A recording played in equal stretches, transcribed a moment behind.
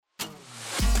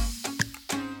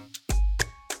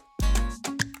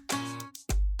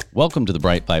Welcome to the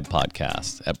Bright Vibe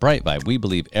podcast. At Bright Vibe, we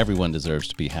believe everyone deserves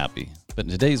to be happy. But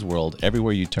in today's world,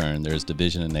 everywhere you turn, there is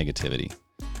division and negativity.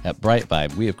 At Bright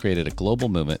Vibe, we have created a global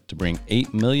movement to bring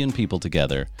 8 million people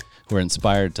together who are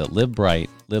inspired to live bright,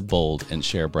 live bold, and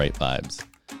share bright vibes.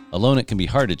 Alone, it can be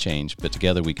hard to change, but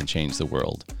together we can change the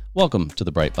world. Welcome to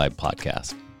the Bright Vibe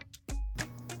podcast.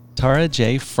 Tara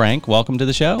J. Frank, welcome to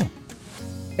the show.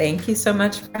 Thank you so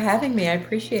much for having me. I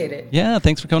appreciate it. Yeah,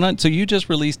 thanks for coming on. So you just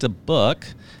released a book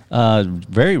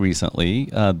very recently,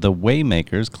 The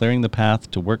Waymakers, Clearing the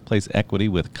Path to Workplace Equity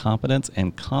with Competence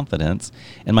and Confidence.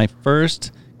 And my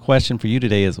first question for you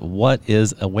today is, what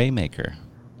is a Waymaker?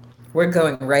 We're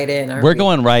going right in. We're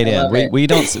going right in. We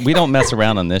don't mess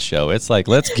around on this show. It's like,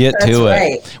 let's get to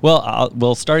it. Well,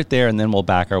 we'll start there and then we'll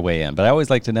back our way in. But I always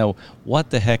like to know, what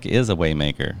the heck is a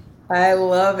Waymaker? I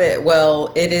love it.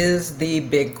 Well, it is the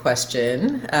big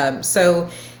question. So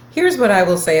here's what I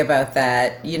will say about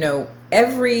that. You know,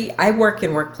 I work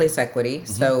in workplace equity.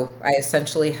 So I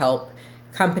essentially help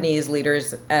companies,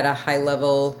 leaders at a high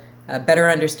level better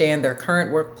understand their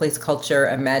current workplace culture,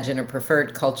 imagine a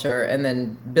preferred culture, and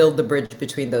then build the bridge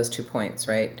between those 2 points,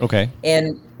 right? Okay.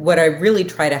 And what I really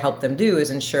try to help them do is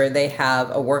ensure they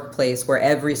have a workplace where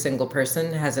every single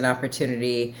person has an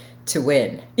opportunity to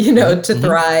win, to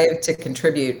thrive, to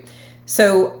contribute.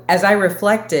 So as I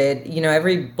reflected,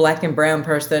 every Black and brown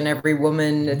person, every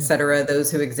woman, et cetera,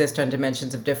 those who exist on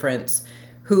dimensions of difference,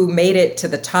 who made it to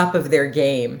the top of their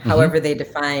game, however they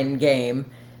define game,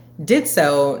 did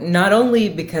so not only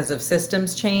because of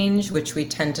systems change, which we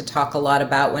tend to talk a lot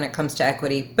about when it comes to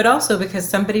equity, but also because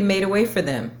somebody made a way for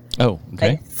them. Oh,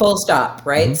 okay. Like, full stop,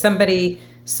 right? Somebody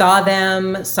saw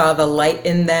them, saw the light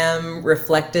in them,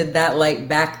 reflected that light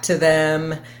back to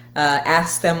them,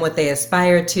 asked them what they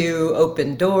aspire to,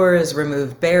 opened doors,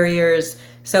 removed barriers.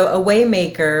 So a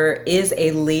waymaker is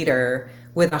a leader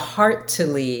with a heart to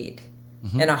lead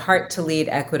and a heart to lead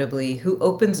equitably, who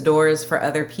opens doors for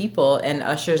other people and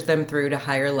ushers them through to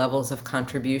higher levels of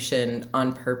contribution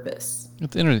on purpose.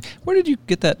 It's interesting. Where did you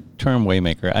get that term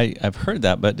waymaker? I've heard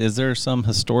that, but is there some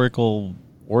historical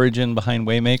origin behind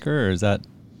waymaker, or is that?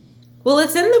 Well,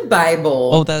 it's in the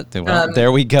Bible. Oh,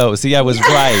 there we go. See, I was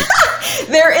right.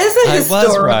 There is a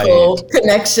historical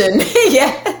connection.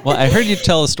 Yeah. Well, I heard you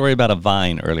tell a story about a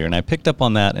vine earlier, and I picked up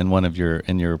on that in one of your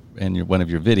one of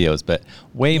your videos. But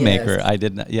waymaker, yes. I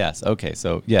did not. Yes. Okay.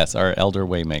 So yes, our elder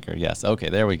waymaker. Yes. Okay.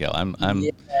 There we go. I'm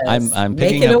picking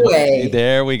making up. A way.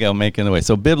 There we go. Making the way.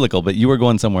 So biblical, but you were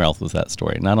going somewhere else with that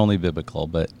story. Not only biblical,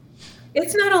 but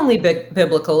it's not only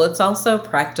biblical. It's also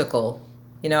practical.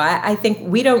 I think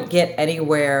we don't get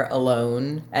anywhere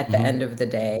alone at the end of the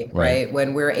day, right?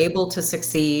 When we're able to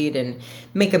succeed and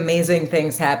make amazing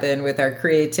things happen with our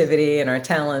creativity and our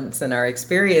talents and our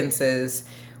experiences,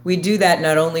 we do that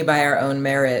not only by our own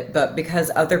merit, but because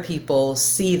other people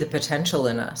see the potential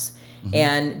in us.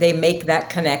 And they make that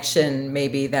connection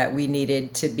maybe that we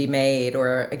needed to be made,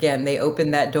 or again, they open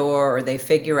that door, or they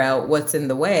figure out what's in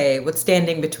the way, what's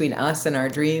standing between us and our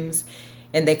dreams.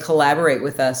 And they collaborate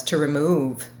with us to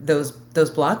remove those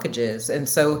blockages. And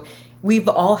so we've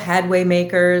all had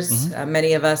waymakers.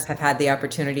 Many of us have had the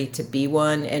opportunity to be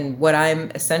one. And what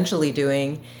I'm essentially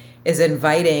doing is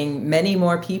inviting many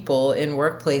more people in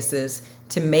workplaces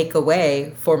to make a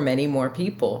way for many more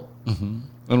people. And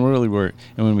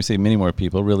when we say many more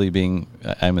people, really being,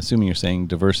 I'm assuming you're saying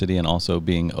diversity and also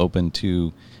being open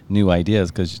to new ideas,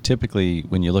 because typically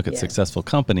when you look at successful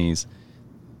companies,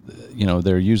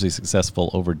 they're usually successful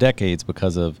over decades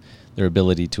because of their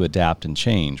ability to adapt and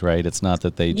change, right? It's not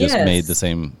that they just made the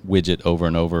same widget over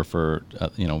and over for,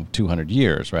 200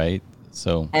 years, right?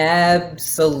 So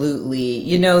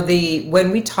absolutely.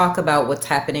 When we talk about what's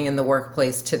happening in the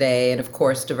workplace today, and of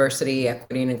course, diversity,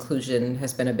 equity, and inclusion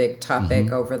has been a big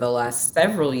topic over the last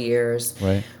several years.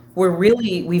 Right.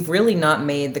 We've really not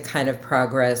made the kind of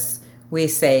progress we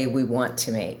say we want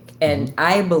to make. And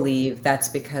I believe that's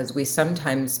because we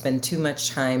sometimes spend too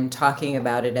much time talking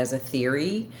about it as a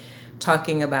theory,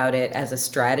 talking about it as a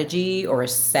strategy or a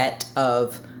set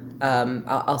of,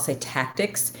 I'll say,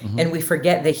 tactics. And we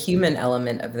forget the human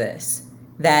element of this,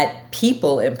 that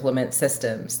people implement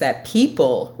systems, that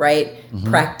people,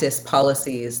 practice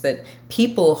policies, that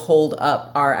people hold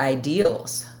up our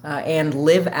ideals and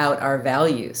live out our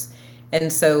values.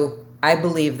 And so I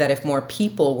believe that if more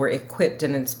people were equipped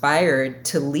and inspired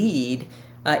to lead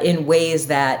in ways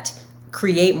that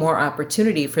create more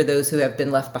opportunity for those who have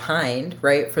been left behind,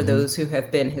 right? For those who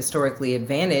have been historically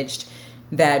advantaged,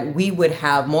 that we would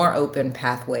have more open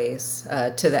pathways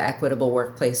to the equitable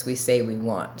workplace we say we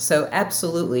want. So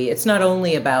absolutely, it's not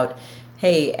only about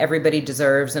hey, everybody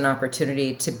deserves an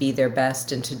opportunity to be their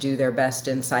best and to do their best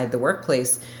inside the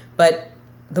workplace. But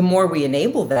the more we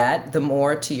enable that, the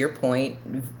more, to your point,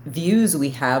 views we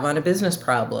have on a business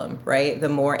problem, right? The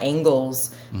more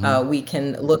angles we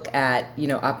can look at,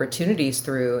 opportunities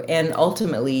through, and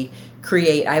ultimately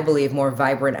create, I believe, more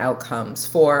vibrant outcomes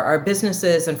for our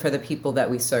businesses and for the people that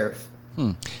we serve.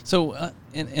 So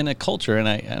in a culture, and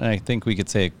I think we could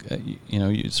say,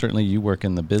 certainly you work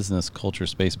in the business culture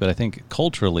space, but I think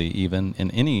culturally, even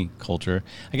in any culture,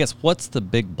 I guess, what's the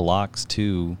big blocks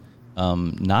to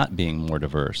not being more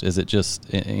diverse? Is it just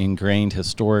ingrained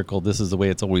historical, this is the way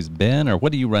it's always been, or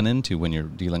what do you run into when you're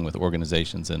dealing with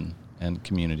organizations and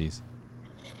communities?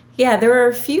 Yeah, there are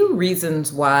a few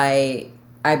reasons why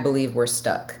I believe we're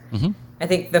stuck. I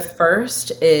think the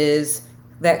first is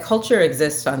that culture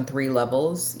exists on three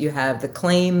levels. You have the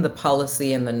claim, the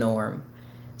policy, and the norm.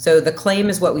 So the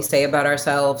claim is what we say about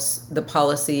ourselves, the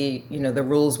policy, the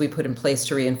rules we put in place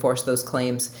to reinforce those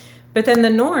claims. But then the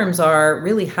norms are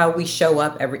really how we show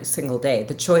up every single day,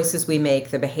 the choices we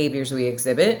make, the behaviors we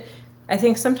exhibit. I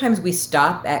think sometimes we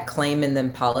stop at claim and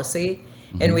then policy,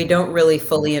 and we don't really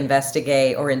fully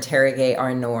investigate or interrogate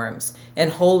our norms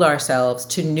and hold ourselves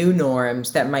to new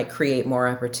norms that might create more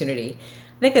opportunity.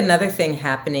 I think another thing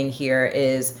happening here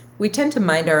is we tend to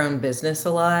mind our own business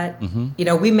a lot.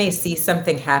 We may see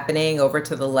something happening over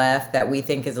to the left that we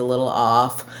think is a little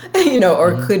off,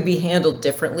 or could be handled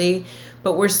differently.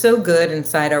 But we're so good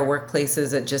inside our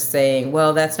workplaces at just saying,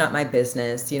 well, that's not my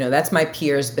business. That's my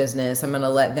peer's business. I'm going to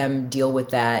let them deal with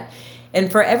that.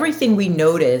 And for everything we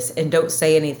notice and don't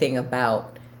say anything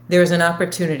about, there's an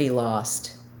opportunity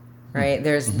lost, right?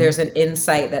 There's an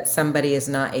insight that somebody is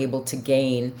not able to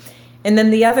gain. And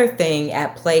then the other thing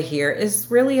at play here is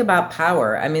really about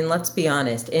power. I mean, let's be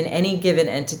honest. In any given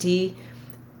entity,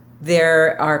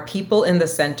 there are people in the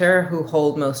center who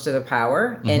hold most of the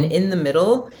power. And in the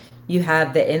middle, you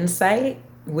have the insight,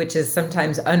 which is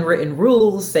sometimes unwritten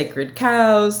rules, sacred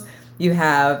cows. You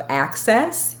have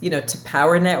access, to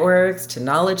power networks, to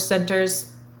knowledge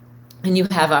centers, and you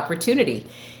have opportunity.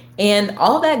 And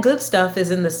all that good stuff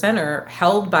is in the center,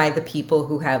 held by the people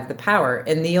who have the power.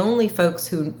 And the only folks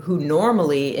who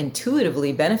normally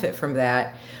intuitively benefit from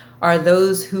that are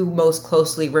those who most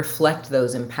closely reflect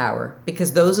those in power,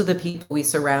 because those are the people we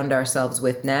surround ourselves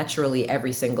with naturally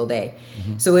every single day.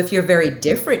 So if you're very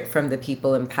different from the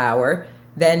people in power,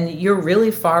 then you're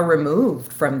really far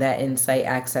removed from that insight,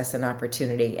 access, and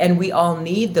opportunity. And we all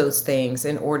need those things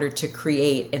in order to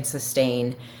create and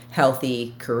sustain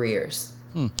healthy careers.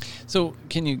 So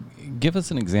can you give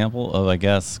us an example of, I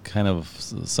guess, kind of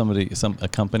a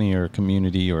company or a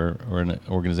community or an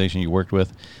organization you worked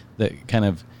with that kind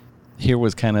of, here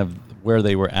was kind of where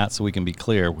they were at, so we can be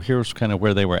clear. Here's kind of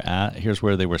where they were at, here's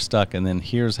where they were stuck, and then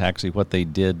here's actually what they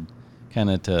did, kind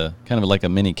of like a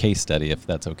mini case study, if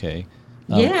that's okay.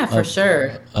 Yeah, for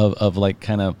sure. Of like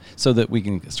kind of, so that we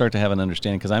can start to have an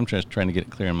understanding, because I'm just trying to get it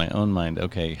clear in my own mind.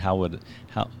 Okay, how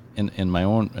in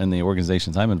the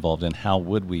organizations I'm involved in, how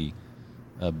would we?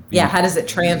 How does it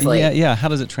translate? Yeah. How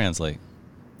does it translate?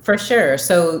 For sure.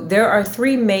 So there are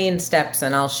three main steps,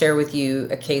 and I'll share with you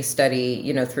a case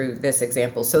study, through this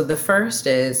example. So the first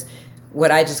is what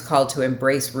I just call to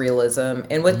embrace realism.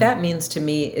 And what that means to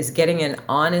me is getting an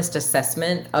honest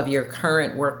assessment of your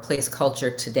current workplace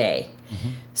culture today.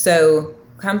 So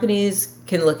companies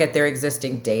can look at their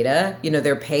existing data,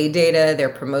 their pay data, their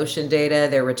promotion data,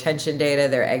 their retention data,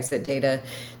 their exit data,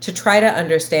 to try to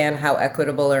understand how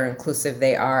equitable or inclusive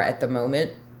they are at the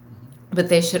moment. But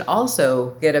they should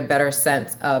also get a better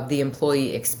sense of the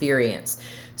employee experience.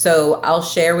 So I'll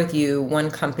share with you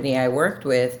one company I worked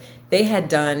with. They had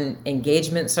done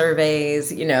engagement surveys,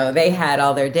 they had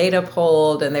all their data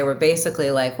pulled, and they were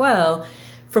basically like, well,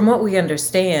 from what we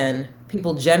understand,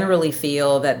 people generally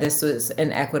feel that this was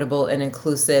an equitable and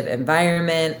inclusive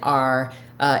environment. Our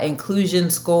inclusion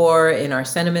score in our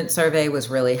sentiment survey was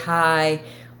really high.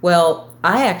 Well,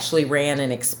 I actually ran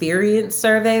an experience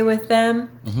survey with them.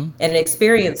 And an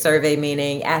experience survey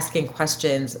meaning asking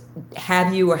questions,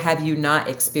 have you or have you not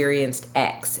experienced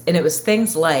X? And it was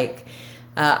things like,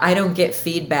 I don't get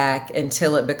feedback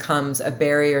until it becomes a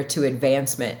barrier to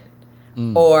advancement.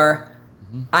 Or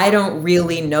I don't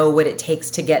really know what it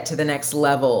takes to get to the next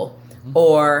level.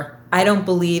 Or I don't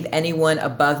believe anyone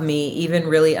above me even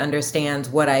really understands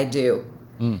what I do.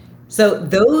 So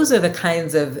those are the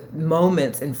kinds of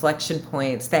moments, inflection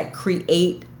points that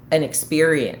create an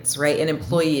experience, right? An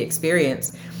employee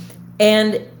experience.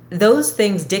 And those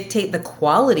things dictate the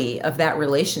quality of that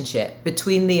relationship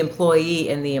between the employee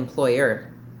and the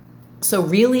employer. So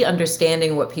really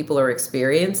understanding what people are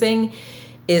experiencing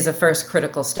is a first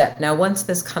critical step. Now, once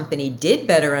this company did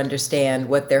better understand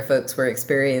what their folks were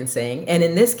experiencing, and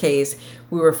in this case,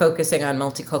 we were focusing on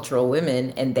multicultural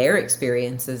women and their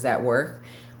experiences at work.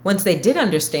 Once they did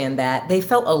understand that, they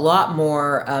felt a lot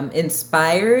more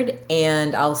inspired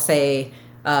and I'll say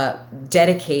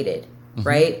dedicated,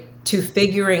 right, to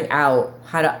figuring out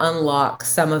how to unlock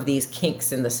some of these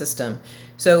kinks in the system.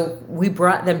 So we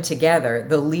brought them together,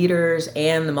 the leaders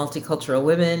and the multicultural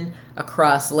women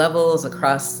across levels,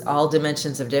 across all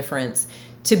dimensions of difference,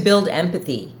 to build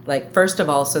empathy. Like, first of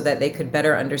all, so that they could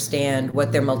better understand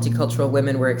what their multicultural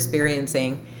women were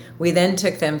experiencing. We then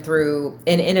took them through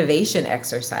an innovation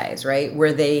exercise, right,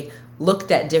 where they looked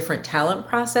at different talent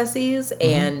processes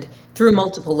and through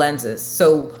multiple lenses.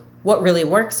 So what really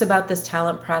works about this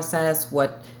talent process?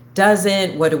 What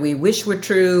doesn't? What do we wish were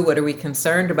true? What are we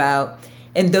concerned about?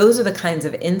 And those are the kinds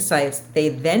of insights they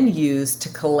then use to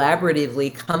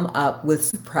collaboratively come up with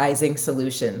surprising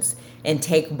solutions and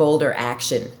take bolder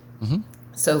action.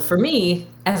 So for me,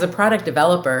 as a product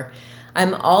developer,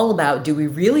 I'm all about, do we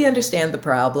really understand the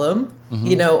problem,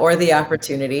 or the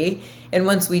opportunity? And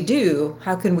once we do,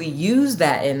 how can we use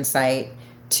that insight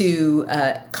to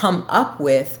come up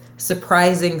with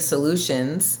surprising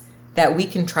solutions that we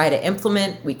can try to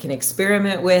implement, we can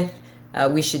experiment with.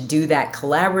 We should do that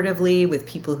collaboratively with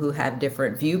people who have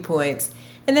different viewpoints,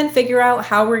 and then figure out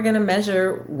how we're going to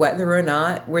measure whether or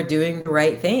not we're doing the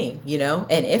right thing,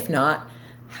 and if not,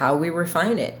 how we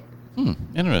refine it.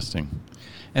 Interesting.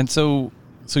 And so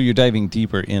you're diving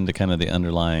deeper into kind of the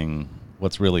underlying,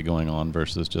 what's really going on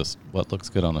versus just what looks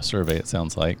good on a survey, it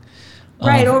sounds like.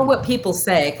 Right, or what people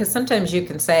say, because sometimes you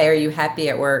can say, are you happy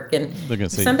at work? And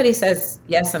if somebody says,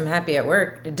 yes, I'm happy at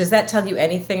work, does that tell you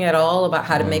anything at all about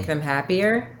how to make them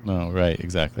happier? No, right,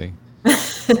 exactly.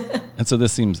 And so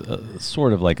this seems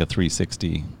sort of like a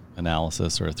 360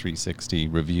 analysis or a 360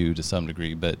 review to some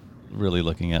degree, but really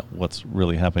looking at what's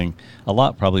really happening a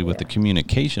lot probably with the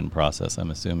communication process, I'm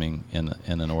assuming, in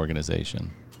an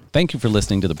organization. Thank you for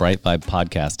listening to the Bright Vibe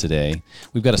podcast today.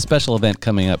 We've got a special event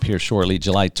coming up here shortly,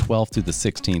 July 12th through the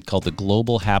 16th, called the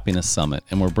Global Happiness Summit.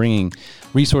 And we're bringing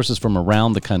resources from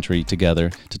around the country together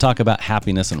to talk about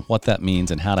happiness and what that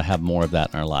means and how to have more of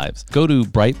that in our lives. Go to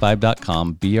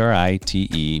brightvibe.com,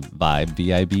 BRITE Vibe,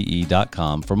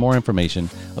 VIBE.com for more information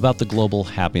about the Global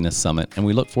Happiness Summit. And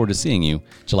we look forward to seeing you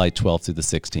July 12th through the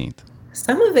 16th.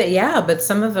 Some of it, yeah, but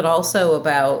some of it also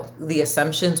about the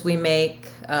assumptions we make,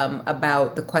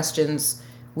 about the questions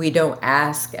we don't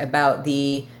ask, about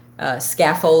the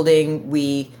scaffolding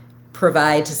we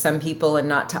provide to some people and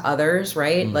not to others,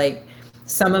 right? Like,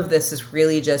 some of this is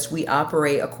really just, we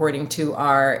operate according to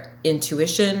our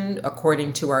intuition,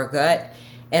 according to our gut,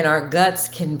 and our guts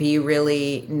can be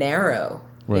really narrow.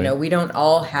 Right. We don't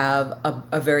all have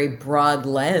a very broad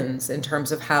lens in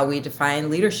terms of how we define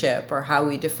leadership or how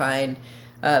we define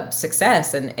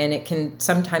success. And it can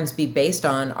sometimes be based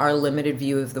on our limited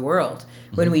view of the world.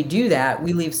 When we do that,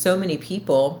 we leave so many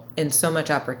people and so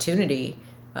much opportunity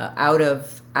out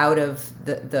of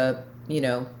the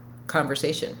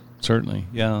conversation. Certainly,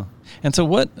 yeah. And so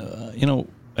what,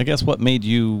 I guess what made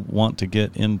you want to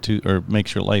get into, or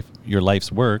make your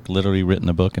life's work, literally written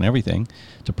a book and everything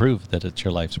to prove that it's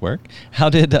your life's work. How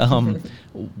did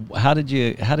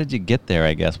you get there,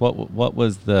 I guess? What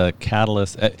was the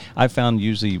catalyst? I found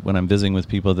usually when I'm visiting with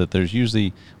people that there's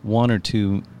usually one or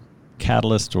two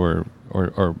catalysts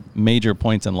or major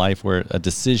points in life where a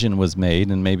decision was made,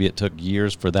 and maybe it took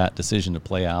years for that decision to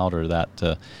play out, or that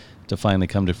to finally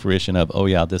come to fruition of, oh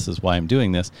yeah, this is why I'm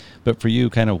doing this. But for you,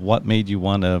 kind of what made you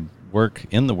want to work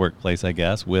in the workplace, I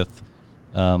guess, with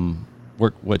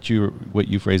what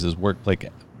you phrase as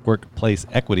workplace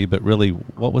equity, but really,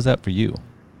 what was that for you?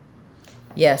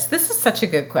 Yes, this is such a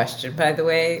good question, by the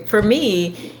way. For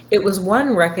me, it was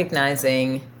one,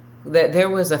 recognizing that there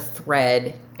was a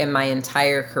thread in my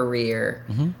entire career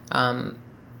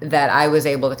that I was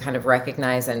able to kind of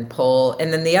recognize and pull.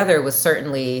 And then the other was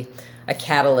certainly a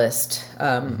catalyst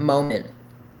moment.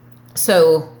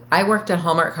 So I worked at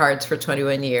Hallmark Cards for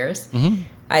 21 years.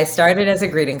 I started as a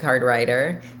greeting card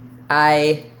writer.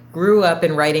 I grew up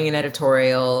in writing and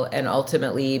editorial and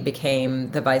ultimately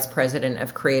became the vice president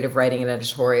of creative writing and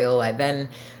editorial. I then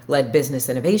led business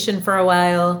innovation for a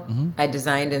while. I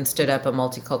designed and stood up a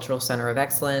multicultural center of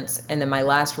excellence. And then my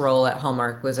last role at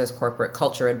Hallmark was as corporate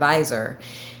culture advisor.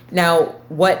 Now,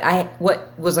 what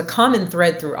was a common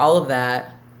thread through all of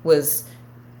that was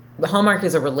Hallmark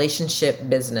is a relationship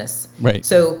business. Right.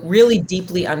 So really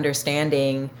deeply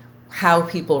understanding how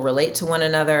people relate to one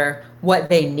another, what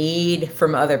they need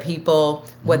from other people,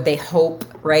 what they hope,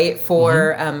 right,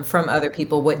 for from other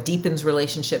people, what deepens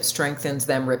relationships, strengthens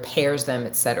them, repairs them,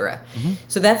 etc.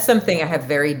 So that's something I have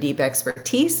very deep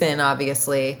expertise in,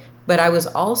 obviously. But I was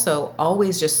also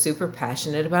always just super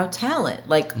passionate about talent,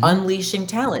 like unleashing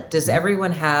talent. Does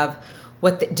everyone have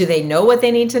do they know what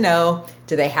they need to know?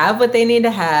 Do they have what they need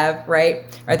to have,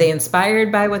 right? Are they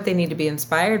inspired by what they need to be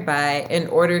inspired by in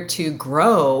order to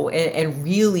grow and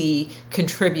really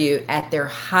contribute at their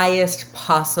highest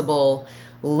possible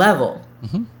level?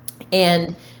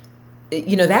 And,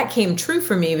 that came true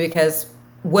for me because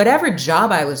whatever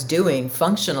job I was doing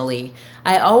functionally,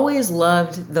 I always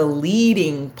loved the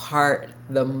leading part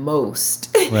the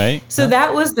most. Right. So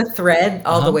that was the thread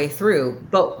all the way through.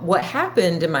 But what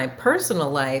happened in my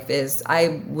personal life is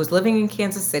I was living in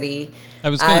Kansas City. I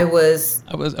was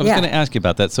going to ask you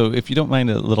about that. So if you don't mind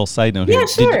a little side note here. Yeah,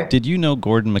 sure. Did you know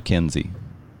Gordon MacKenzie?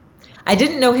 I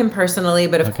didn't know him personally,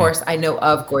 but of course I know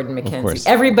of Gordon MacKenzie.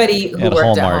 Everybody who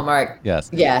worked at Hallmark. Yes.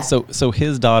 Yeah. So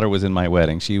his daughter was in my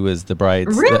wedding. She was the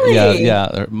bride's. Really?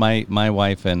 Yeah. My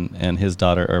wife and his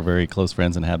daughter are very close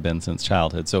friends and have been since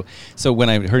childhood. So when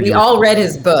I heard we all read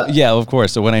his book. Yeah, of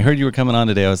course. So when I heard you were coming on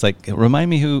today, I was like,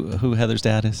 remind me who Heather's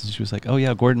dad is. And she was like, oh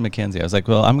yeah, Gordon MacKenzie. I was like,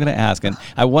 well, I'm going to ask. And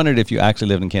I wondered if you actually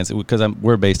lived in Kansas because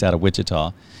we're based out of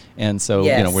Wichita. And so,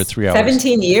 we're 3 hours.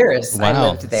 17 years I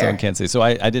lived there. So in Kansas City. So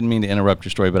I didn't mean to interrupt your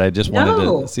story, but I just wanted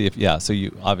to see if, so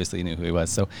you obviously knew who he was.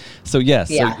 So yes,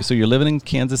 so you're living in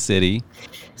Kansas City.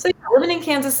 So living in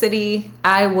Kansas City,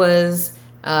 I was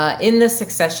in the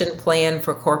succession plan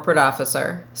for corporate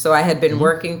officer. So I had been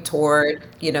working toward,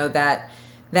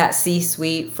 that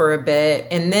C-suite for a bit.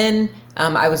 And then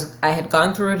I had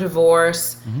gone through a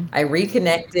divorce. I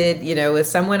reconnected, with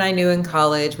someone I knew in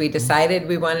college. We decided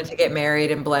we wanted to get married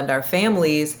and blend our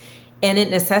families. And it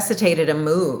necessitated a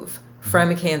move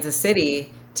from Kansas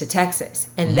City to Texas.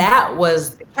 And that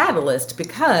was the catalyst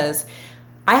because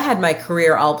I had my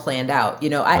career all planned out.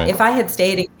 If I had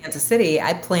stayed in Kansas City,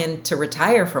 I planned to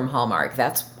retire from Hallmark.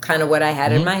 That's kind of what I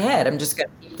had in my head. I'm just going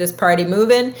to keep this party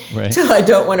moving till I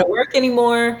don't want to work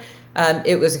anymore.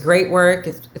 It was great work.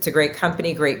 It's a great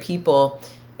company, great people.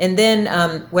 And then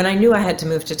when I knew I had to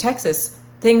move to Texas,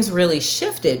 things really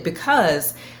shifted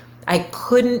because I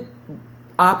couldn't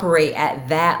operate at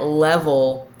that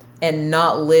level and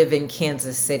not live in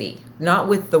Kansas City, not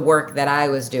with the work that I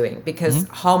was doing, because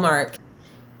Hallmark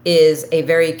is a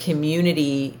very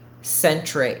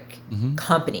community-centric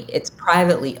company. It's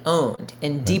privately owned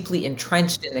and deeply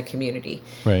entrenched in the community.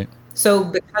 Right. So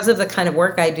because of the kind of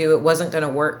work I do, it wasn't going to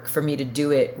work for me to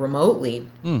do it remotely.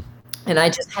 And I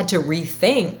just had to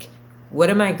rethink, what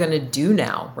am I going to do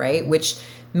now, right? Which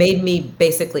made me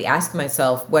basically ask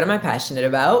myself, what am I passionate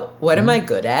about? What am I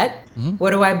good at?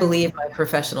 What do I believe my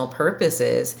professional purpose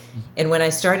is? And when I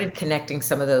started connecting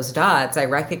some of those dots, I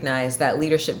recognized that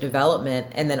leadership development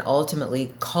and then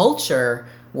ultimately culture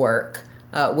work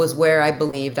was where I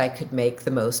believed I could make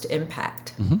the most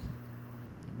impact.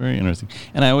 Very interesting.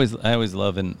 And I always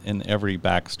love in every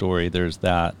backstory, there's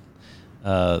that,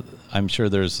 I'm sure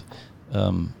there's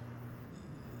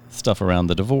stuff around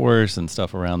the divorce and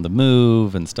stuff around the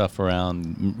move and stuff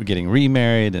around getting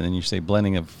remarried. And then you say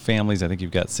blending of families. I think you've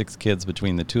got 6 kids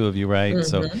between the two of you, right?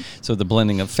 So the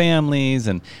blending of families,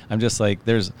 and I'm just like,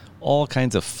 there's all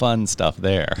kinds of fun stuff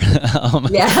there.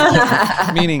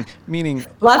 meaning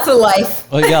lots of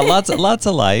life. Well, yeah, lots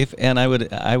of life. And I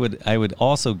would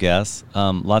also guess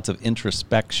lots of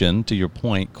introspection, to your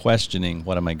point, questioning,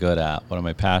 what am I good at? What am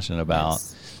I passionate about?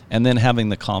 Yes. And then having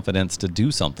the confidence to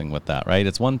do something with that, right?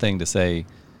 It's one thing to say,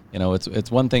 it's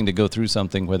one thing to go through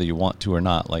something whether you want to or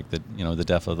not, like the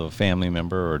death of a family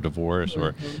member or divorce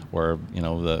or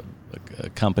the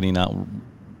company not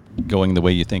going the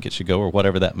way you think it should go or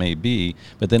whatever that may be.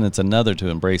 But then it's another to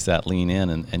embrace that, lean in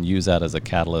and use that as a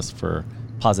catalyst for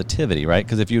positivity, right?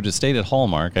 Because if you would have stayed at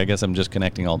Hallmark, I guess I'm just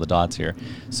connecting all the dots here.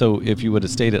 So if you would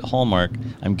have stayed at Hallmark,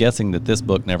 I'm guessing that this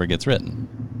book never gets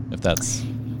written, if that's...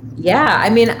 Yeah, I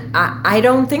mean, I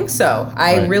don't think so.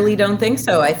 I really don't think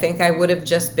so. I think I would have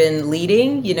just been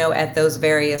leading, at those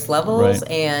various levels,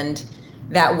 and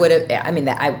that would have,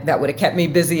 that would have kept me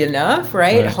busy enough,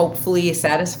 right? Hopefully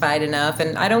satisfied enough.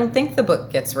 And I don't think the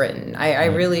book gets written. I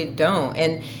really don't.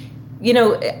 And,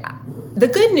 the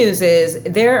good news is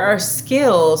there are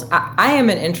skills. I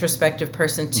am an introspective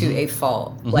person to a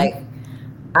fault. Like,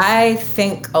 I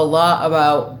think a lot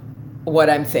about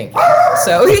what I'm thinking.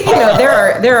 So,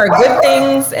 there are good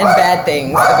things and bad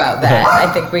things about that.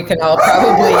 I think we can all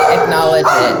probably acknowledge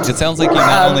it. It sounds like you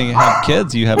not only have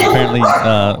kids, you have apparently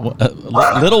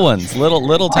little ones,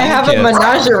 little tiny kids. I have a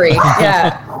menagerie.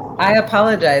 Yeah. I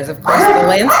apologize. Of course, the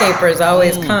landscapers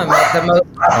always come at the most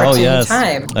opportune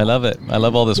time. I love it. I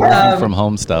love all this working from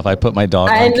home stuff. I put my dog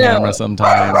on camera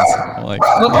sometimes. Like,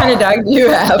 what kind of dog do you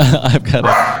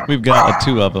have? We've got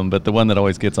two of them, but the one that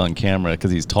always gets on camera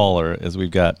because he's taller is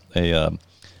we've got a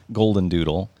golden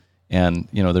doodle. And,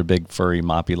 they're big, furry,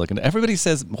 moppy looking. Everybody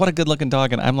says, what a good looking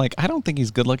dog. And I'm like, I don't think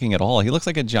he's good looking at all. He looks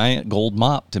like a giant gold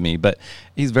mop to me, but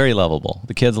he's very lovable.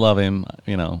 The kids love him.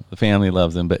 The family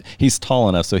loves him, but he's tall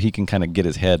enough so he can kind of get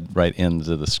his head right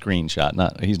into the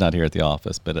screenshot. He's not here at the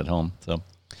office, but at home. So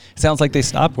it sounds like they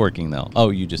stopped working though. Oh,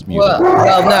 you just muted. Well,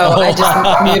 no, I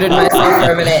just muted myself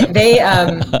for a minute.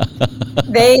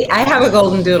 I have a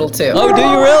golden doodle too. Oh, do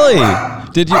you really?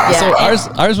 Did you? Yeah, so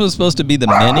ours was supposed to be the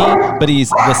mini, but he's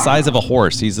the size of a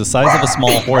horse. He's the size of a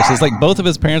small horse. It's like both of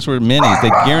his parents were minis. They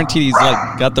guaranteed he's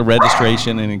like got the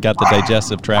registration and he got the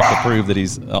digestive tract to prove that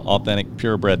he's an authentic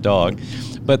purebred dog.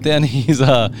 But then he's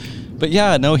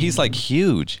he's like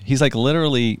huge. He's like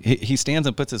literally, he stands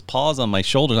and puts his paws on my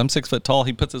shoulders. I'm 6 foot tall.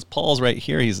 He puts his paws right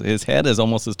here. His head is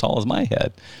almost as tall as my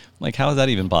head. Like, how is that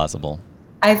even possible?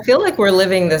 I feel like we're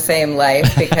living the same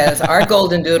life because our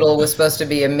golden doodle was supposed to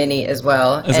be a mini as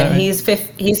well, and he's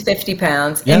 50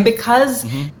 pounds, and because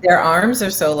their arms are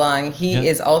so long, he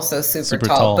is also super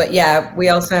tall. But yeah, we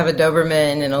also have a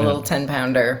Doberman and a little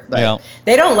 10-pounder, but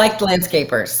they don't like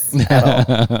landscapers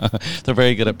at all. They're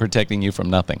very good at protecting you from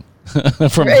nothing.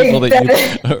 From people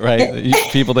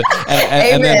people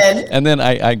that and then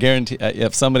I guarantee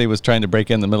if somebody was trying to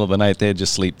break in the middle of the night, they'd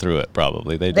just sleep through it.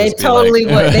 Probably they totally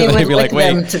would. They would lick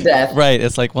them to death. Right?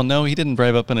 It's like, well, no, he didn't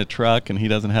drive up in a truck, and he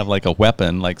doesn't have like a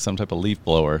weapon, like some type of leaf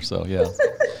blower. So yeah.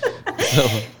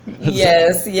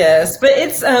 Yes, but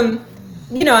it's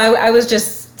I was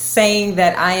just saying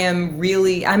that I'm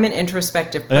an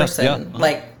introspective person.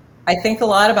 Like, I think a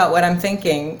lot about what I'm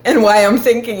thinking and why I'm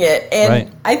thinking it.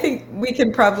 And I think we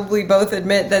can probably both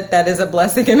admit that is a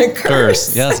blessing and a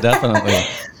curse. Yes, definitely.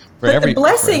 For everybody.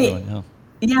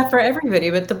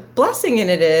 But the blessing in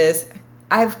it is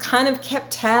I've kind of kept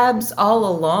tabs all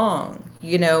along,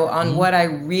 on what I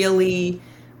really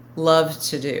love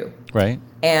to do. Right.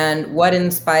 And what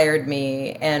inspired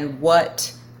me and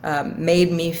what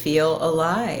made me feel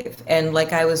alive and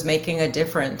like I was making a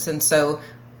difference. And so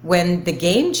when the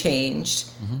game changed,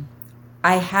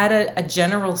 I had a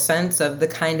general sense of the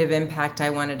kind of impact I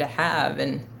wanted to have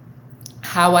and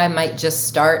how I might just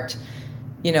start,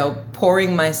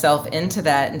 pouring myself into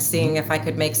that and seeing if I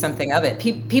could make something of it.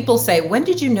 People say, when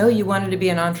did you know you wanted to be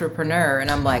an entrepreneur? And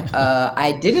I'm like,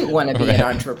 I didn't want to be an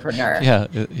entrepreneur.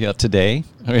 Yeah. Today?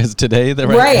 Is today the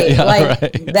right?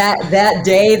 That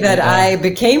day that I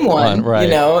became one,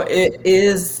 it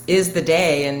is the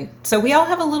day. And so we all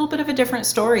have a little bit of a different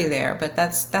story there, but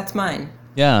that's mine.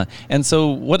 Yeah. And so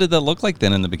what did that look like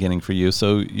then in the beginning for you?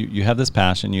 So you have this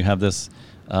passion, you have this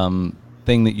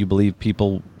thing that you believe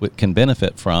people can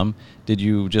benefit from. Did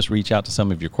you just reach out to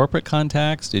some of your corporate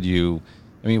contacts?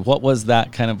 What was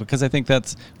that kind of, because I think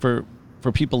that's for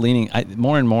people leaning,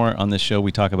 more and more on this show,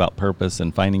 we talk about purpose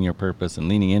and finding your purpose and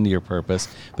leaning into your purpose.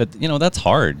 But, that's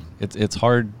hard. It's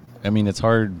hard. It's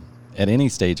hard at any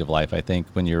stage of life, I think,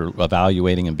 when you're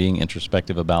evaluating and being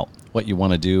introspective about what you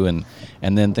want to do and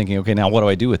then thinking, okay, now what do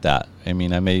I do with that? I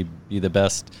may be the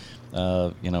best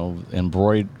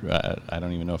embroidered. I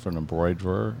don't even know if an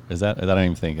embroiderer is that. I don't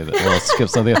even think of it. Well, let's skip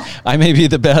something else. I may be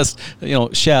the best,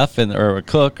 chef or a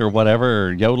cook or whatever,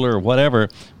 or yodeler or whatever.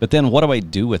 But then, what do I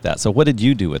do with that? So, what did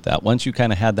you do with that once you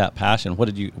kind of had that passion?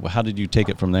 How did you take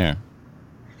it from there?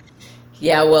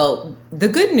 Yeah, well, the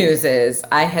good news is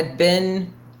I had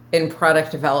been in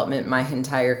product development my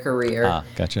entire career.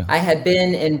 Gotcha. I had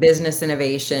been in business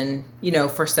innovation,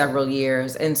 for several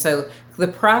years. And so the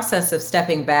process of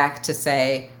stepping back to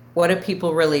say, what do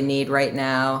people really need right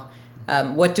now?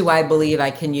 What do I believe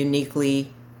I can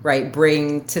uniquely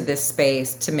bring to this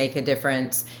space to make a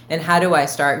difference? And how do I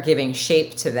start giving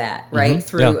shape to that,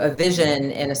 through a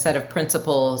vision and a set of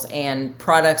principles and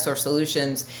products or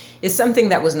solutions is something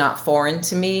that was not foreign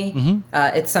to me.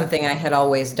 It's something I had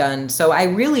always done. So I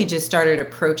really just started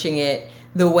approaching it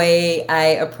the way I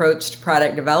approached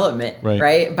product development,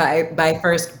 right? By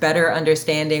first better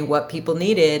understanding what people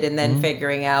needed and then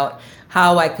figuring out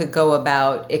how I could go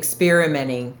about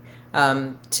experimenting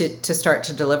to start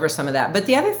to deliver some of that. But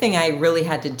the other thing I really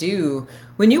had to do,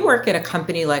 when you work at a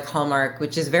company like Hallmark,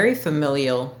 which is very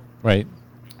familial, right?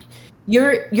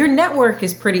 Your network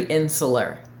is pretty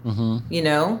insular.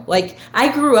 Like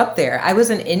I grew up there. I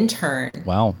was an intern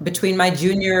between my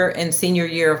junior and senior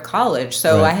year of college.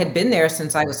 So I had been there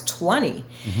since I was 20.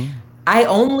 I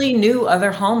only knew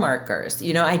other Hallmarkers.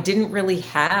 I didn't really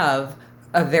have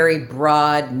a very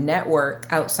broad network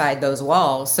outside those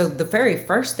walls. So the very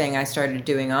first thing I started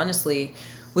doing, honestly,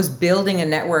 was building a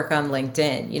network on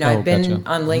LinkedIn. Oh, I've gotcha. been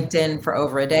on LinkedIn for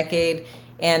over a decade,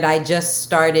 and I just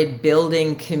started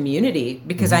building community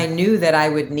because I knew that I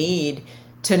would need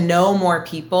to know more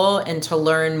people and to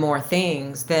learn more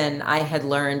things than I had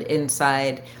learned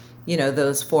inside,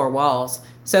 those four walls.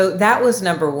 So that was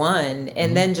number one.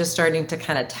 And then just starting to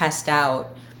kind of test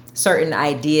out certain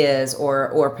ideas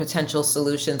or potential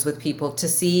solutions with people to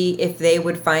see if they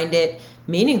would find it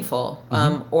meaningful,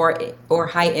 or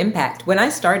high impact. When I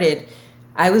started,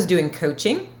 I was doing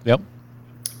coaching, Yep.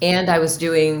 and I was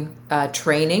doing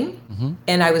training,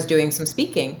 and I was doing some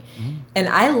speaking. Mm-hmm. And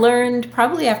I learned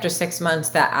probably after 6 months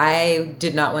that I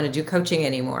did not want to do coaching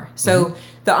anymore. So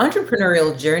the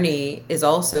entrepreneurial journey is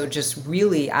also just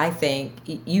really, I think,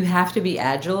 you have to be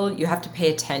agile. You have to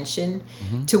pay attention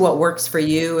to what works for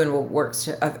you and what works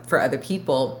for other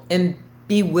people, and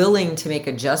be willing to make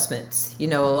adjustments,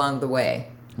 along the way.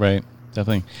 Right.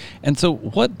 Definitely. And so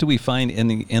what do we find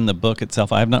in the book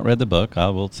itself? I have not read the book. I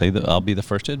will say that I'll be the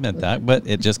first to admit that, but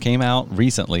it just came out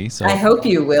recently. So I hope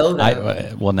you will,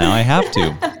 though. well, now I have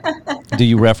to. Do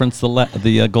you reference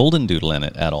the golden doodle in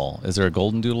it at all? Is there a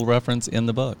golden doodle reference in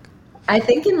the book? I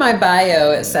think in my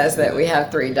bio it says that we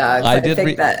have 3 dogs. I think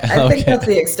okay. that's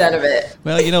the extent of it.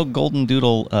 Well, golden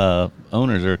doodle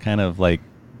owners are kind of like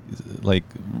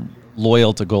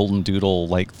loyal to golden doodle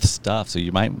like stuff, so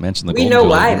you might mention the We golden know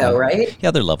doodle. why, though, right?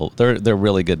 Yeah, they're level. They're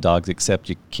really good dogs, except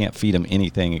you can't feed them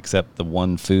anything except the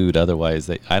one food. Otherwise,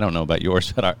 I don't know about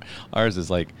yours, but ours is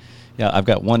like, yeah, I've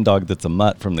got one dog that's a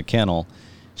mutt from the kennel.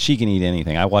 She can eat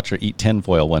anything. I watched her eat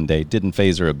tinfoil one day. Didn't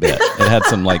phase her a bit. It had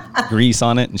some grease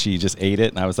on it, and she just ate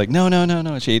it. And I was like,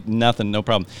 no. She ate nothing, no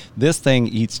problem. This thing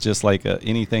eats just like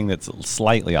anything that's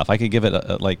slightly off. I could give it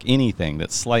anything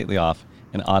that's slightly off,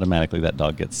 and automatically that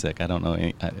dog gets sick. I don't know.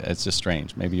 It's just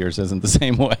strange. Maybe yours isn't the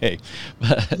same way.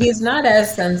 But he's not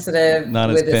as sensitive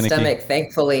with his finicky. stomach,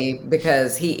 thankfully,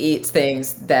 because he eats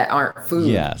things that aren't food.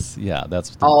 Yes, yeah,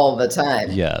 that's all the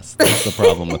time. Yes, that's the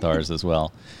problem with ours as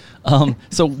well.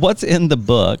 So what's in the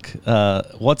book?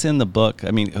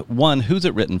 I mean, one, who's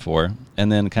it written for? And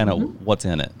then kind of what's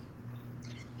in it?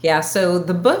 Yeah, so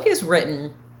the book is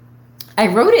written, I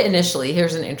wrote it initially,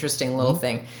 here's an interesting little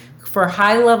thing, for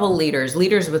high-level leaders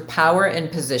with power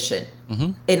and position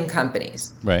in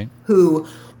companies, right, who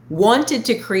wanted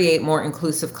to create more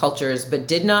inclusive cultures but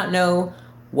did not know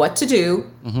what to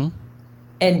do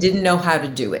and didn't know how to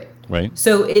do it. Right.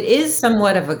 So it is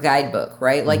somewhat of a guidebook,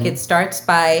 right? Like it starts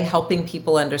by helping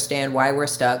people understand why we're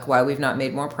stuck, why we've not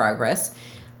made more progress.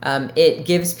 It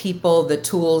gives people the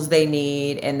tools they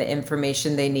need and the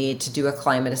information they need to do a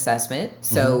climate assessment.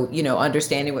 So,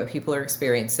 understanding what people are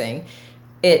experiencing.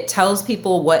 It tells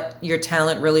people what your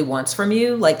talent really wants from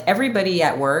you. Like everybody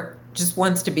at work just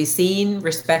wants to be seen,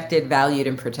 respected, valued,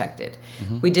 and protected.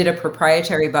 We did a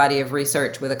proprietary body of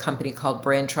research with a company called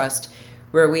Brand Trust,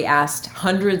 where we asked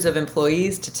hundreds of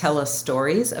employees to tell us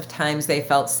stories of times they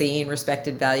felt seen,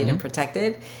 respected, valued, and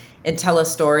protected, and tell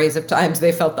us stories of times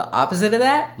they felt the opposite of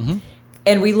that.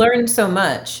 And we learned so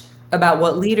much about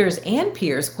what leaders and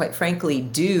peers, quite frankly,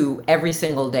 do every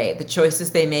single day, the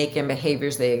choices they make and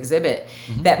behaviors they exhibit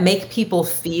that make people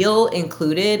feel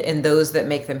included and those that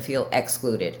make them feel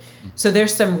excluded. So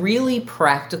there's some really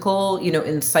practical,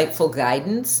 insightful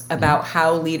guidance about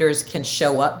how leaders can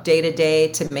show up day to day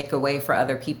to make a way for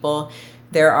other people.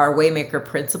 There are Waymaker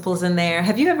principles in there.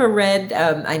 Have you ever read,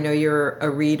 I know you're a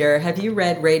reader, have you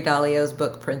read Ray Dalio's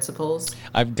book, Principles?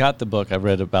 I've got the book. I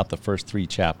read about the first 3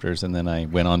 chapters, and then I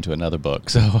went on to another book.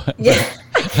 So yeah,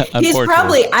 he's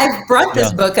probably, I've brought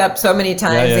this book up so many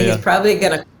times that he's probably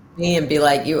going to call me and be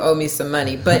like, you owe me some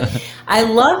money. But I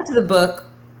loved the book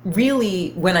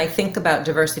really when I think about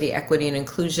diversity, equity, and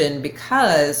inclusion,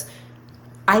 because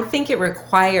I think it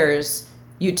requires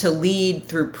you to lead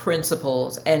through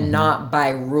principles and not by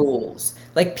rules.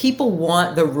 Like people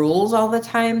want the rules all the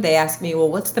time. They ask me, well,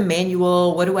 what's the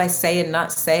manual? What do I say and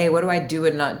not say? What do I do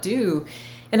and not do?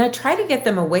 And I try to get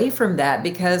them away from that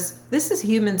because this is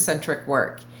human-centric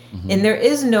work and there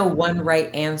is no one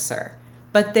right answer.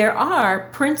 But there are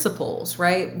principles,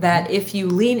 right? That if you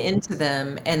lean into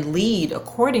them and lead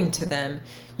according to them,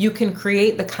 you can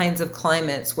create the kinds of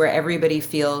climates where everybody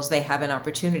feels they have an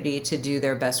opportunity to do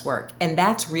their best work. And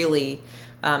that's really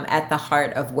at the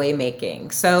heart of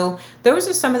waymaking. So those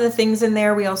are some of the things in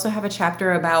there. We also have a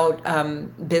chapter about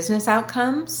business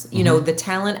outcomes, the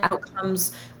talent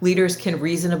outcomes leaders can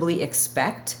reasonably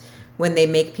expect when they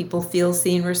make people feel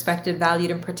seen, respected,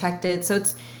 valued, and protected. So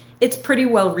it's pretty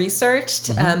well researched.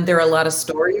 There are a lot of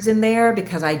stories in there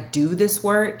because I do this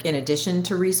work in addition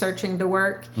to researching the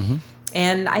work.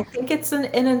 And I think it's an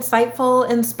insightful,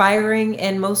 inspiring,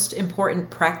 and most important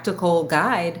practical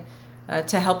guide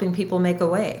to helping people make a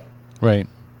way. Right.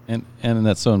 And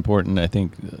that's so important. I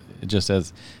think just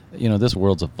as, this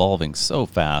world's evolving so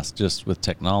fast just with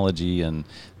technology and,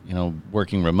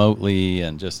 working remotely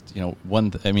and just,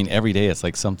 every day it's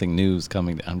like something new's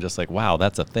coming. I'm just like, wow,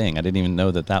 that's a thing. I didn't even know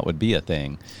that would be a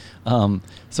thing.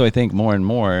 So I think more and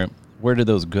more, where do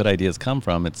those good ideas come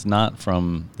from? It's not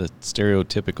from the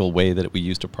stereotypical way that we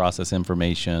used to process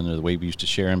information or the way we used to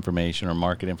share information or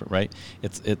market information, right?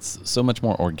 It's so much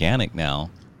more organic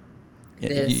now.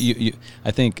 It is.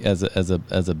 I think as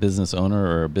a business owner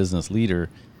or a business leader,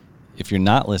 if you're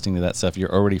not listening to that stuff,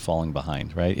 you're already falling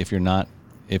behind, right? If you're not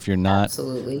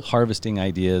Absolutely. harvesting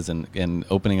ideas and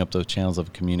opening up those channels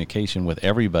of communication with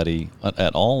everybody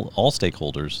at all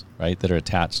stakeholders, right, that are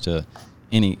attached to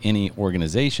any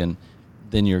organization,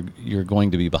 then you're going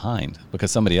to be behind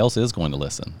because somebody else is going to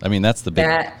listen. I mean, that's the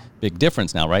big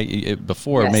difference now, right?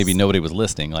 Before, Yes. maybe nobody was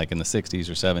listening, like in the 60s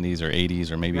or 70s or 80s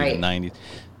or maybe Right. even 90s.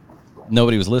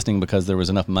 Nobody was listening because there was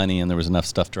enough money and there was enough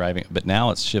stuff driving. But now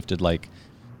it's shifted. Like,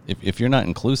 if you're not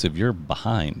inclusive, you're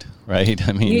behind, right?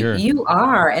 I mean, You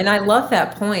are, and I love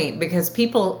that point because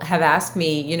people have asked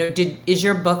me, is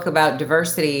your book about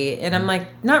diversity? And I'm like,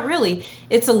 not really.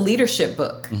 It's a leadership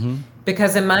book.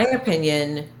 Because in my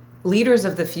opinion, leaders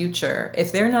of the future,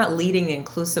 if they're not leading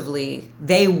inclusively,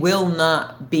 they will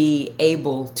not be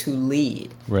able to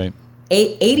lead. right.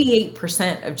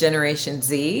 88% of Generation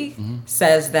Z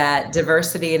says that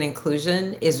diversity and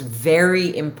inclusion is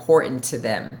very important to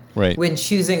them Right. when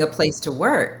choosing a place to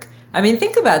work. I mean,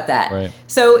 think about that. Right.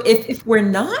 So if we're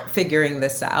not figuring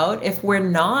this out, if we're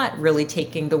not really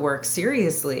taking the work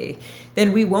seriously,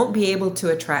 then we won't be able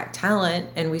to attract talent,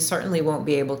 and we certainly won't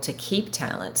be able to keep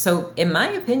talent. So in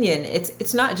my opinion,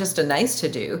 it's not just a nice to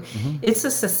do, it's a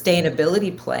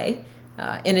sustainability play.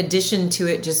 In addition to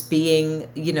it just being,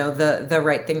 the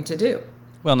right thing to do.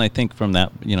 Well, and I think from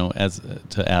that, as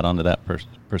to add on to that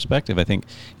perspective, I think,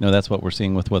 that's what we're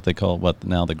seeing with what they call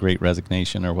now the Great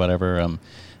Resignation or whatever.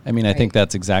 I think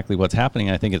that's exactly what's happening.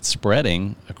 I think it's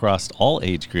spreading across all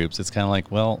age groups. It's kind of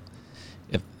like, well,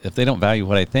 if they don't value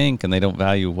what I think and they don't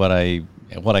value what I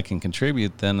can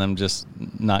contribute, then I'm just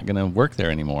not going to work there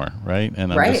anymore, right?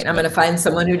 And I'm going to find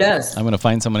someone who does. I'm going to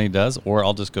find somebody who does, or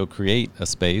I'll just go create a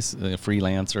space, a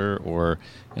freelancer, or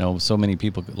so many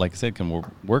people, like I said, can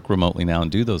work remotely now and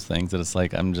do those things that it's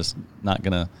like I'm just not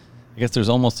going to. I guess there's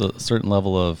almost a certain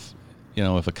level of,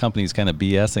 if a company's kind of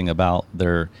BSing about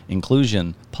their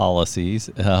inclusion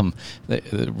policies,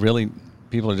 really.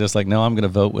 People are just like, no, I'm going to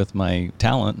vote with my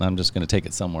talent, and I'm just going to take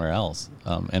it somewhere else.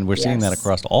 And we're seeing that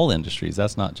across all industries.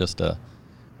 That's not just a,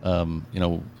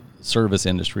 service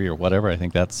industry or whatever. I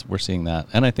think we're seeing that,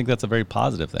 and I think that's a very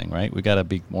positive thing, right? We got to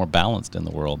be more balanced in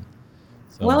the world.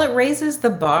 So. Well, it raises the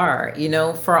bar,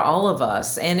 for all of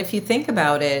us. And if you think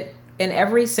about it, in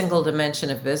every single dimension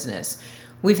of business,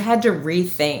 we've had to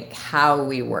rethink how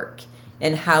we work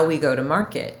and how we go to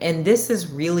market. And this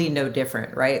is really no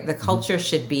different, right? The culture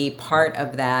should be part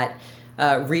of that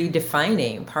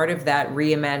redefining, part of that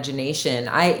reimagination.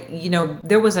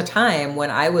 There was a time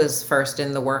when I was first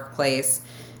in the workplace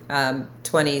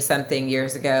 20 something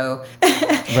years ago,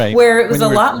 right. where it was a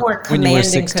lot more command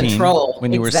and control.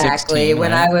 When you were 16, when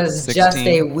right? I was 16. just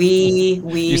a wee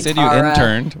You said Tara. You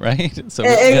interned, right? So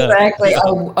exactly.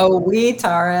 A wee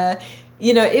Tara.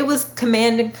 It was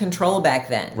command and control back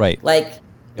then. Right. Like,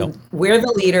 we're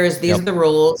the leaders. These are the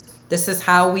rules. This is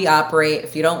how we operate.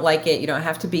 If you don't like it, you don't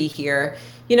have to be here.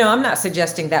 I'm not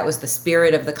suggesting that was the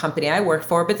spirit of the company I worked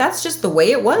for, but that's just the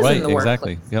way it was in the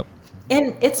workplace. Exactly. Yep.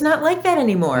 And it's not like that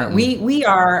anymore. We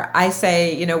are, I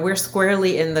say, we're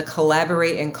squarely in the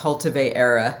collaborate and cultivate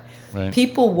era. Right.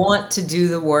 People want to do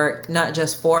the work, not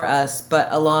just for us, but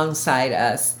alongside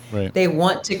us. Right. They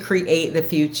want to create the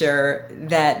future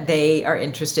that they are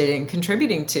interested in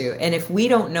contributing to. And if we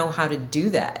don't know how to do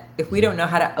that, if we don't know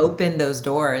how to open those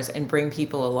doors and bring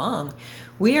people along,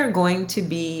 we are going to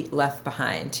be left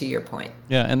behind, to your point.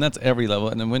 Yeah, and that's every level.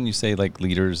 And then when you say like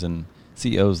leaders and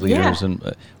CEOs, leaders,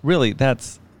 and really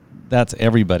that's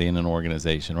everybody in an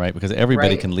organization, right? Because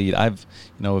everybody can lead. I've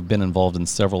been involved in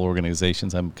several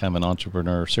organizations. I'm kind of an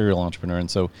entrepreneur, serial entrepreneur, and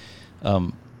so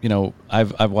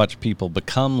I've watched people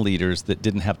become leaders that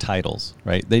didn't have titles,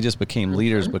 right? They just became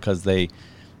leaders because they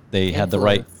had the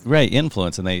right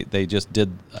influence, and they just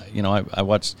did. I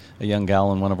watched a young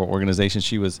gal in one of our organizations.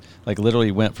 She was like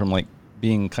literally went from like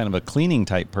being kind of a cleaning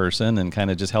type person and kind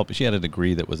of just help. She had a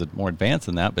degree that was more advanced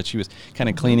than that, but she was kind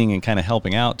of cleaning and kind of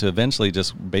helping out to eventually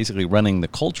just basically running the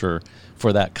culture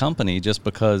for that company just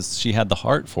because she had the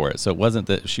heart for it. So it wasn't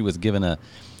that she was given a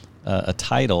a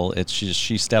title. It's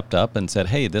she stepped up and said,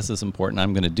 hey, this is important.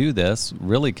 I'm going to do this,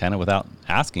 really kind of without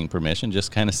asking permission,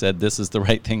 just kind of said, this is the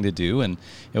right thing to do. And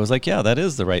it was like, yeah, that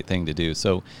is the right thing to do.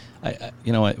 So,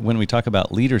 when we talk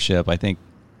about leadership, I think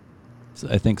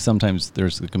sometimes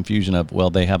there's the confusion of, well,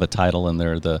 they have a title and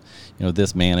they're the,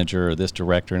 this manager or this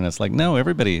director. And it's like, no,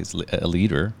 everybody is a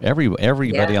leader.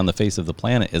 Everybody on the face of the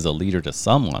planet is a leader to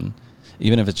someone.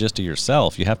 Even if it's just to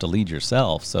yourself, you have to lead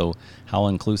yourself. So how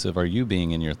inclusive are you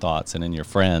being in your thoughts and in your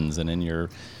friends and in your,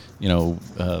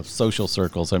 social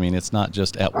circles? I mean, it's not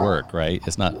just at work, right?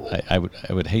 It's not, I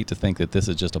would hate to think that this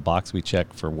is just a box we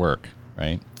check for work,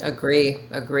 right? Agree.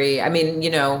 I mean,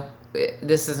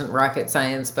 this isn't rocket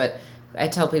science, but I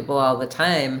tell people all the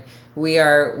time, we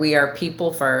are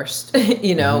people first.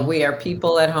 Mm-hmm. We are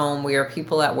people at home, we are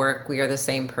people at work, we are the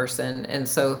same person. And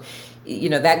so,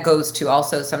 that goes to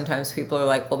also, sometimes people are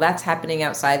like, well, that's happening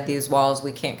outside these walls,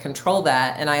 we can't control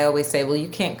that. And I always say, well, you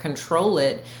can't control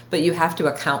it, but you have to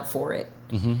account for it.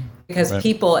 Mm-hmm. Because Right.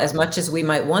 people, as much as we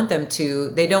might want them to,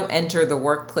 they don't enter the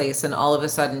workplace and all of a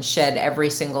sudden shed every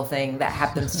single thing that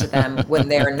happens to them when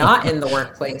they're not in the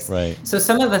workplace. Right. So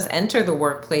some of us enter the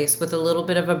workplace with a little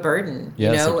bit of a burden,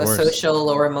 Yes, of a course. social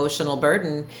or emotional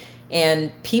burden.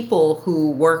 And people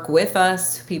who work with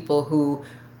us, people who,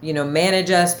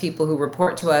 manage us, people who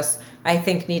report to us, I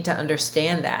think need to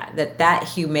understand that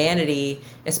humanity,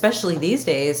 especially these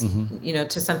days, Mm-hmm.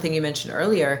 To something you mentioned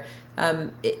earlier,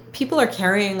 people are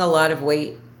carrying a lot of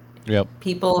weight. Yep.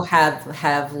 People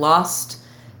have lost,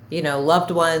 loved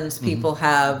ones. Mm-hmm. People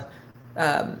have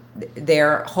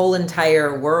their whole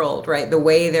entire world, right? The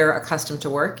way they're accustomed to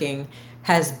working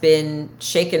has been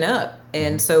shaken up.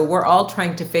 And so we're all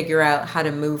trying to figure out how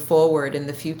to move forward in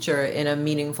the future in a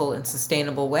meaningful and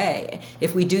sustainable way.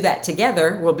 If we do that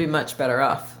together, we'll be much better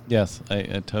off. Yes, I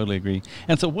totally agree.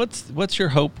 And so what's your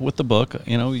hope with the book?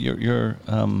 You're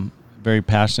very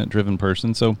passionate, driven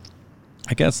person. So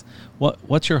I guess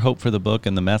what's your hope for the book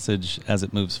and the message as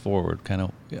it moves forward? Kind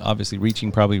of obviously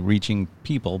reaching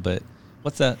people, but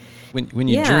what's that when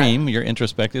you dream, you're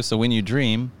introspective. So when you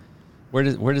dream, where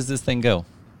does this thing go?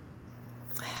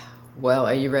 Well,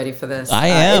 are you ready for this? I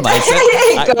am.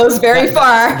 It goes very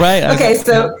far. Right. Okay,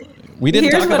 so we didn't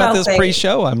here's talk what about I'll this say.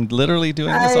 pre-show. I'm literally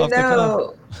doing this off the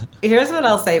cuff. Here's what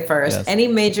I'll say first. Yes. Any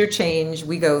major change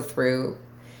we go through,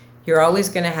 you're always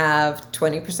going to have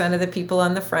 20% of the people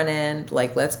on the front end,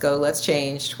 like, let's go, let's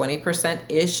change,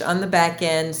 20%-ish on the back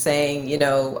end saying,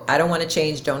 I don't want to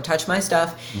change, don't touch my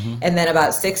stuff. Mm-hmm. And then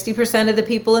about 60% of the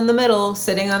people in the middle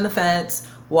sitting on the fence,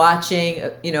 watching,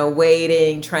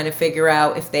 waiting, trying to figure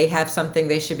out if they have something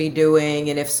they should be doing,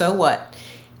 and if so, what.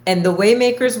 And The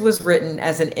Waymakers was written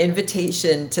as an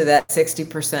invitation to that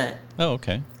 60%. Oh,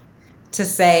 okay. To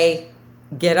say,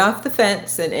 get off the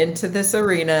fence and into this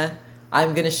arena.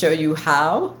 I'm going to show you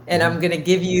how, and I'm going to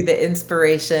give you the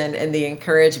inspiration and the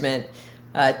encouragement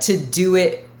to do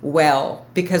it well,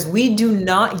 because we do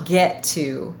not get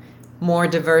to more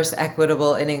diverse,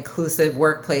 equitable, and inclusive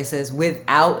workplaces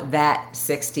without that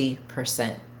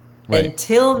 60%. Right.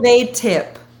 Until they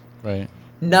tip, Right.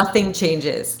 nothing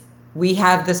changes. We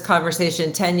have this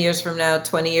conversation 10 years from now,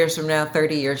 20 years from now,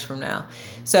 30 years from now.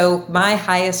 So my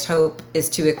highest hope is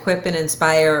to equip and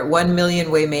inspire 1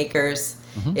 million Waymakers.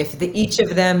 Mm-hmm. If each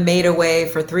of them made a way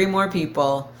for 3 more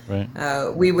people, Right.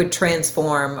 We would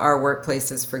transform our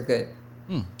workplaces for good.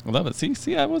 I love it.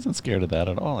 See, I wasn't scared of that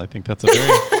at all. I think that's a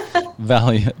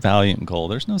very valiant goal.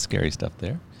 There's no scary stuff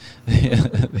there.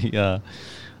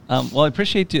 Well, I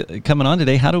appreciate you coming on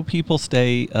today. How do people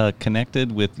stay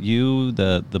connected with you,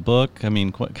 the book? I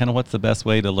mean, kind of what's the best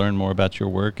way to learn more about your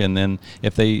work? And then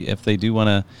if they do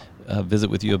want to visit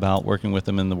with you about working with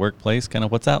them in the workplace, kind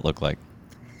of what's that look like?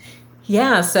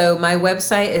 Yeah, so my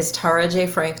website is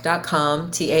tarajayfrank.com,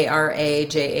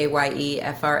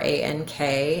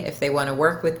 TARAJAYEFRANK. If they want to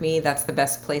work with me, that's the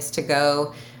best place to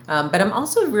go. But I'm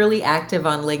also really active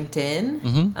on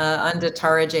LinkedIn under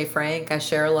Tara J. Frank. I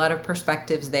share a lot of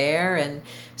perspectives there and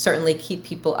certainly keep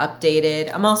people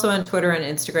updated. I'm also on Twitter and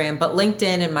Instagram, but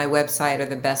LinkedIn and my website are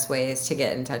the best ways to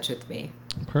get in touch with me.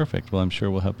 Perfect. Well, I'm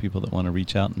sure we'll have people that want to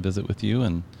reach out and visit with you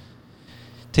and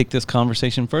take this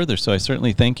conversation further. So I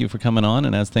certainly thank you for coming on.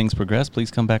 And as things progress, please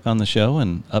come back on the show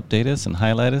and update us and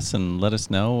highlight us and let us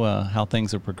know how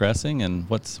things are progressing and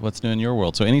what's new in your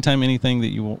world. So anytime anything that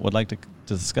you would like to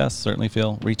discuss, certainly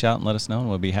reach out and let us know, and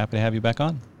we'll be happy to have you back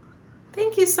on.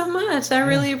 Thank you so much. I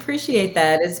really appreciate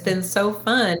that. It's been so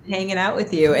fun hanging out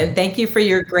with you. And thank you for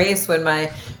your grace when my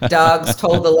dogs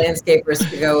told the landscapers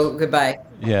to go goodbye.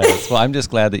 Yes. Well, I'm just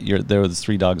glad that those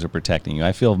 3 dogs are protecting you.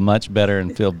 I feel much better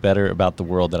and feel better about the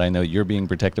world that I know you're being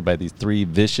protected by these 3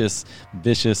 vicious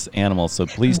animals. So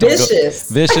please don't go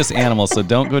vicious animals. So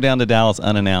don't go down to Dallas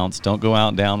unannounced. Don't go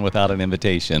out down without an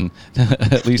invitation,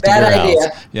 at least to your house.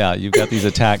 Yeah, you've got these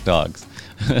attack dogs.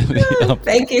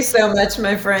 Thank you so much,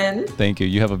 my friend. Thank you.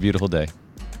 You have a beautiful day.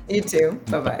 You too.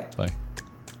 Bye-bye. Bye.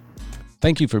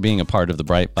 Thank you for being a part of the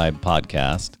Bright Vibe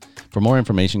podcast. For more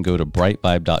information, go to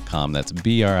brightvibe.com. That's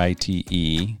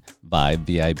BRITE vibe,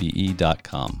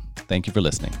 VIBE.com. Thank you for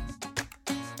listening.